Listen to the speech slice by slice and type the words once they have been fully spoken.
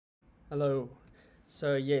Hello.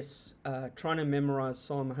 So yes, trying to memorize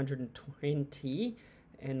Psalm 120,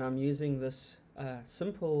 and I'm using this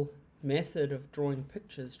simple method of drawing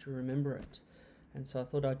pictures to remember it. And so I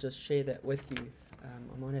thought I'd just share that with you.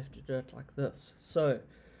 I might have to do it like this. So,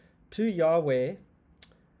 to Yahweh,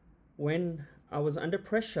 when I was under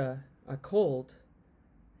pressure, I called,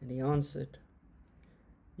 and he answered.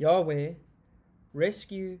 Yahweh,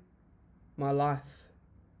 rescue my life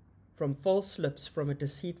from false lips, from a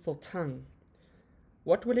deceitful tongue.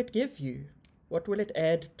 What will it give you? What will it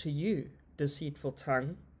add to you, deceitful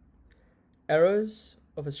tongue? Arrows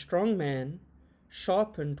of a strong man,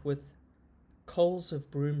 sharpened with coals of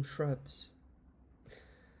broom shrubs.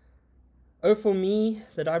 Oh, for me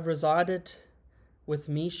that I've resided with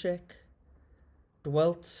Meshach,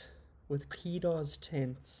 dwelt with Kedar's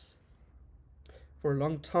tents. For a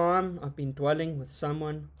long time I've been dwelling with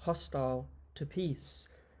someone hostile to peace.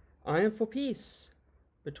 I am for peace,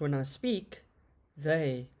 but when I speak,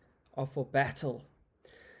 they are for battle.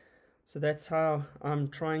 So that's how I'm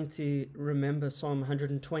trying to remember Psalm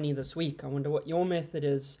 120 this week. I wonder what your method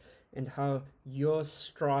is and how you're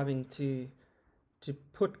striving to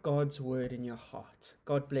put God's word in your heart.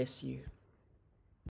 God bless you.